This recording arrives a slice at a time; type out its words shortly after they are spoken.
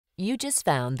You just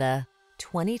found the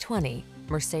 2020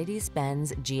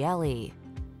 Mercedes-Benz GLE.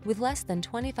 With less than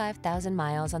 25,000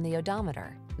 miles on the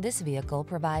odometer, this vehicle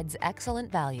provides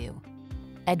excellent value.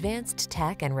 Advanced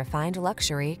tech and refined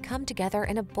luxury come together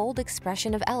in a bold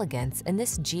expression of elegance in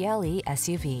this GLE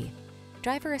SUV.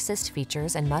 Driver assist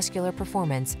features and muscular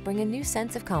performance bring a new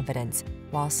sense of confidence,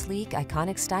 while sleek,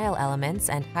 iconic style elements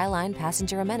and highline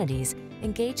passenger amenities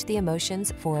engage the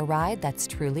emotions for a ride that's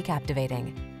truly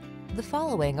captivating. The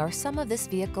following are some of this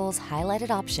vehicle's highlighted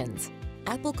options: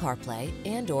 Apple CarPlay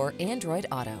and/or Android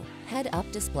Auto,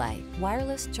 head-up display,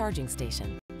 wireless charging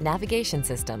station, navigation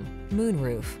system,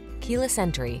 moonroof, keyless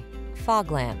entry,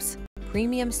 fog lamps,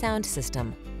 premium sound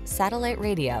system, satellite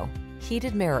radio,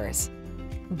 heated mirrors.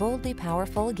 Boldly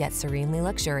powerful yet serenely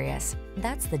luxurious.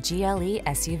 That's the GLE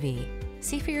SUV.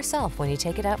 See for yourself when you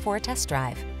take it out for a test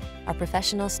drive. Our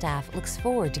professional staff looks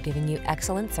forward to giving you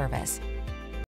excellent service.